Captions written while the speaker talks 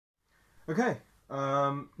Okay,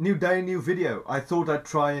 new day, new video. I thought I'd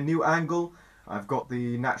try a new angle. I've got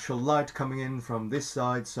the natural light coming in from this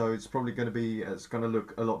side, so it's probably it's going to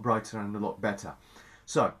look a lot brighter and a lot better.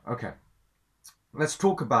 So, okay, let's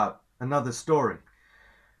talk about another story.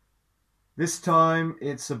 This time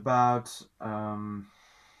it's about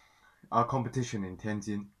our competition in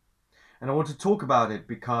Tianjin. And I want to talk about it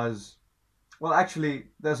because, well, actually,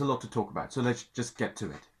 there's a lot to talk about. So let's just get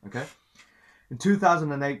to it, okay? In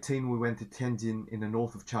 2018, we went to Tianjin in the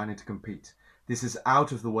north of China to compete. This is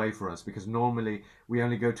out of the way for us because normally we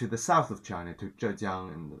only go to the south of China, to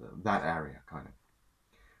Zhejiang and that area, kind of.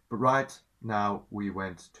 But right now we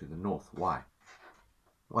went to the north. Why?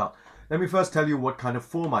 Well, let me first tell you what kind of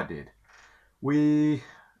form I did. We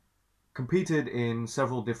competed in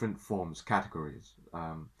several different forms, categories.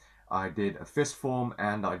 I did a fist form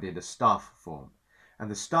and I did a staff form. And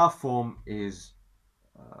the staff form is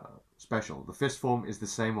special. The fist form is the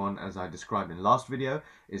same one as I described in last video.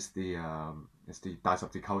 It's the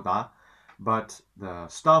Daisapti Kauda, but the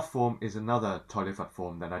staff form is another Tolifat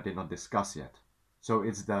form that I did not discuss yet. So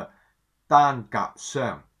it's the Daan Gap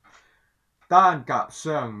Seung. Daan Gap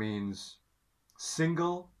Seung means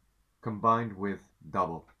single combined with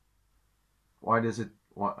double. Why does it?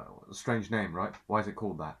 Strange name, right? Why is it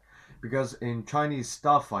called that? Because in Chinese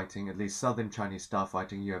star fighting, at least Southern Chinese star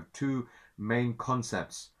fighting, you have two main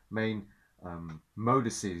concepts, main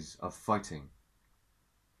modices of fighting.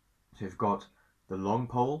 So you've got the long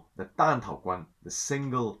pole, the 单头关, the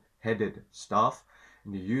single-headed staff,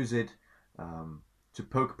 and you use it to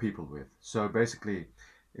poke people with. So basically,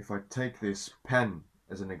 if I take this pen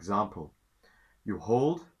as an example, you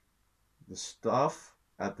hold the staff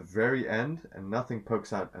at the very end and nothing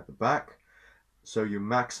pokes out at the back, so you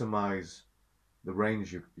maximize the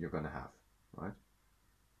range you're going to have, right?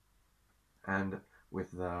 And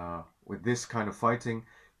with this kind of fighting,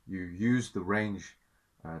 you use the range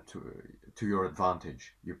to your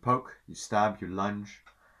advantage. You poke, you stab, you lunge,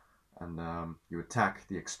 and you attack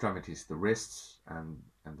the extremities, the wrists and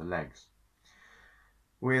the legs.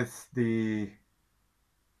 With the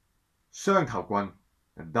摄影陶关,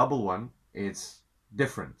 a double one, it's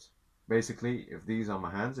different. Basically, if these are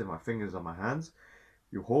my hands, if my fingers are my hands,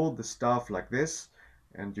 you hold the staff like this,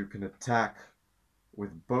 and you can attack with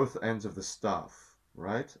both ends of the staff,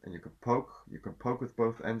 right? And you can poke with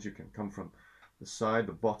both ends. You can come from the side,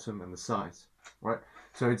 the bottom, and the sides, right?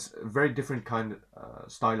 So it's a very different kind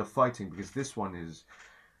of style of fighting because this one is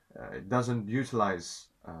it doesn't utilize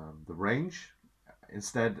the range.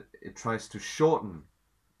 Instead, it tries to shorten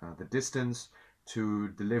the distance to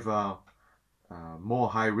deliver more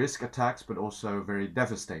high-risk attacks, but also very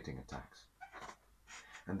devastating attacks.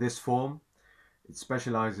 And this form, it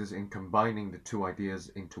specializes in combining the two ideas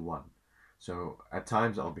into one. So at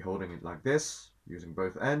times I'll be holding it like this, using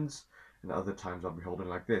both ends, and other times I'll be holding it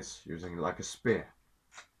like this, using it like a spear.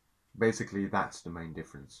 Basically, that's the main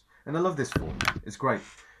difference. And I love this form. It's great.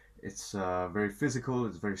 It's very physical.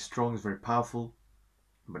 It's very strong. It's very powerful.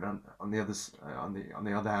 But on the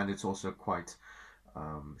other hand, it's also quite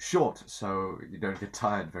short, so you don't get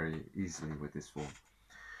tired very easily with this form.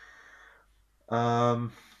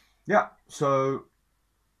 Yeah, so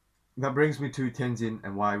that brings me to Tianjin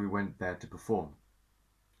and why we went there to perform.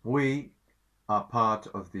 We are part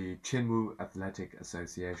of the Qinwu Athletic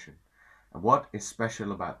Association. And what is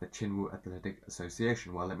special about the Qinwu Athletic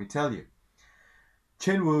Association? Well, let me tell you.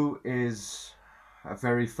 Qinwu is a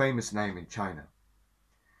very famous name in China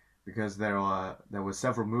because there were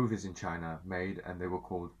several movies in China made and they were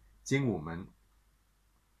called Jingwumen.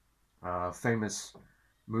 Famous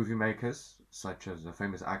movie makers, such as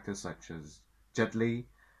famous actors such as Jet Li,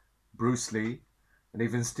 Bruce Lee, and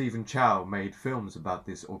even Stephen Chow made films about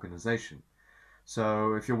this organization.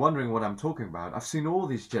 So if you're wondering what I'm talking about, I've seen all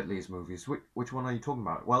these Jet Li's movies. Which one are you talking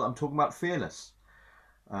about? Well, I'm talking about Fearless.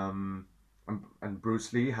 And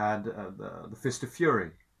Bruce Lee had the Fist of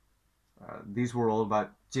Fury. These were all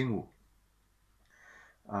about Jingwu.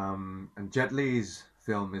 And Jet Li's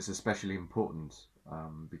film is especially important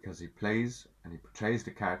because he plays and he portrays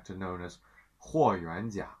the character known as Huo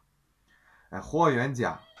Yuanjia. And Huo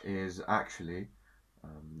Yuanjia is actually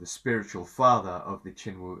the spiritual father of the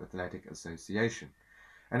Qinwu Athletic Association.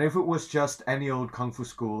 And if it was just any old kung fu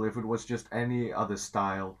school, if it was just any other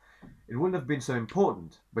style, it wouldn't have been so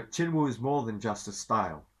important. But Qinwu is more than just a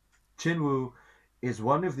style. Qinwu is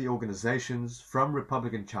one of the organizations from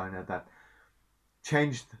Republican China that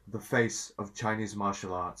changed the face of Chinese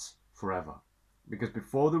martial arts forever. Because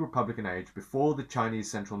before the Republican age, before the Chinese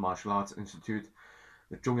Central Martial Arts Institute,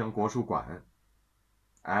 the Zhongyang Guoshu Guan,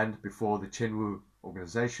 and before the Qinwu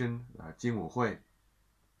organization, Jingwu Hui,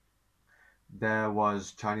 there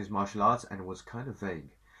was Chinese martial arts, and it was kind of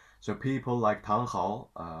vague. So people like Tang Hao,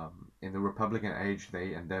 in the Republican age,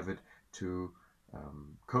 they endeavored to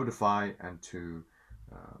codify and to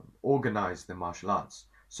organize the martial arts.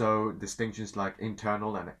 So distinctions like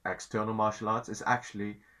internal and external martial arts is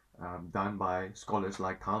actually done by scholars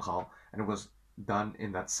like Tang Hao, and it was done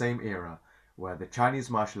in that same era where the Chinese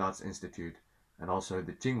Martial Arts Institute and also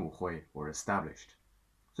the Jingwu Hui were established.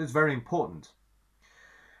 So it's very important.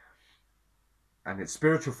 And its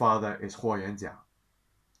spiritual father is Huo Yuanjia.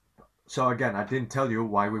 So again, I didn't tell you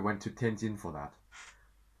why we went to Tianjin for that.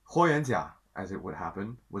 Huo Yuanjia, as it would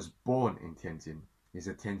happen, was born in Tianjin. He's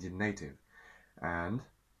a Tianjin native. And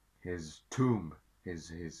his tomb,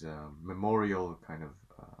 his memorial kind of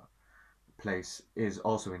place is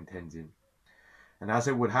also in Tianjin. And as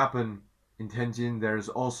it would happen in Tianjin, there is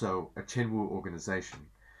also a Qinwu organization.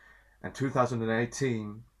 And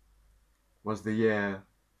 2018 was the year,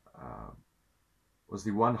 was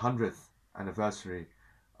the 100th anniversary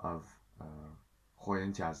of Huo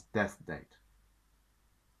Yuanjia's death date.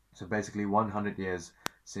 So basically 100 years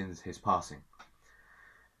since his passing.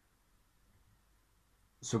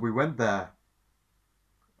 So we went there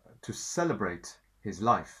to celebrate his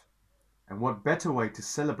life. And what better way to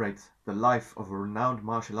celebrate the life of a renowned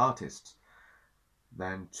martial artist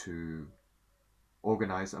than to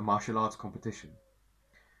organize a martial arts competition?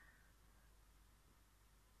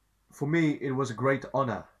 For me, it was a great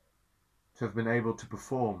honor to have been able to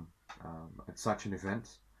perform at such an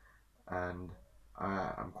event, and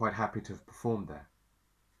I'm quite happy to have performed there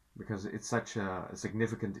because it's such a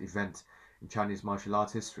significant event in Chinese martial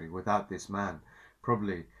arts history. Without this man,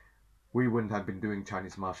 probably we wouldn't have been doing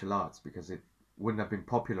Chinese martial arts because it wouldn't have been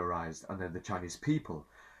popularized under the Chinese people.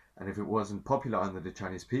 And if it wasn't popular under the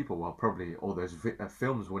Chinese people, well, probably all those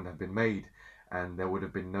films wouldn't have been made, and there would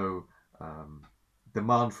have been no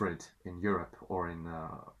demand for it in Europe or in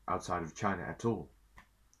outside of China at all.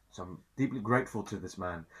 So I'm deeply grateful to this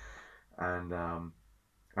man, and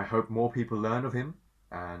I hope more people learn of him,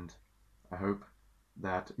 and I hope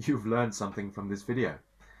that you've learned something from this video.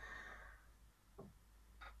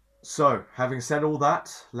 So, having said all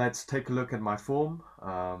that, let's take a look at my form.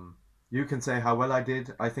 You can say how well I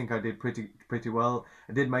did. I think I did pretty well.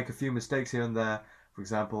 I did make a few mistakes here and there. For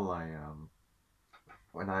example,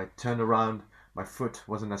 when I turned around, my foot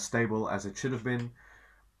wasn't as stable as it should have been.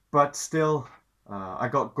 But still, I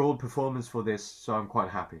got gold performance for this, so I'm quite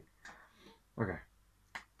happy. Okay,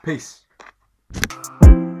 peace.